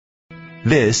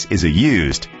This is a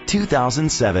used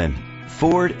 2007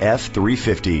 Ford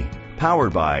F-350,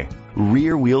 powered by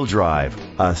rear-wheel drive,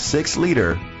 a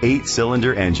 6-liter,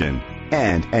 8-cylinder engine,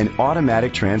 and an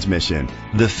automatic transmission.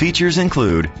 The features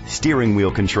include steering wheel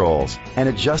controls, an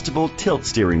adjustable tilt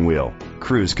steering wheel,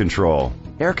 cruise control,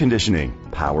 air conditioning,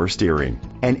 power steering,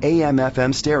 an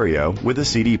AM/FM stereo with a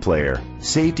CD player.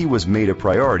 Safety was made a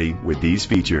priority with these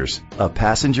features: a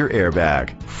passenger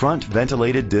airbag, front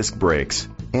ventilated disc brakes,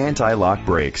 anti-lock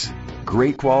brakes.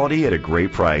 Great quality at a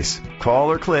great price.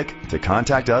 Call or click to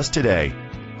contact us today.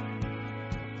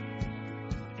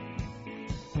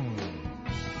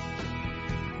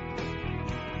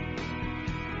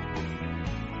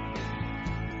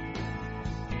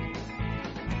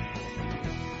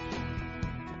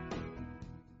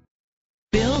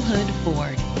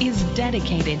 Ford is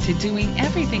dedicated to doing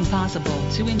everything possible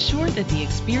to ensure that the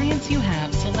experience you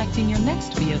have selecting your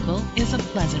next vehicle is a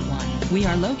pleasant one. We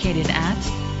are located at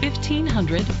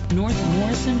 1500 North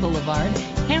Morrison Boulevard,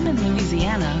 Hammond,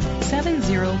 Louisiana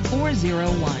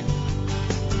 70401.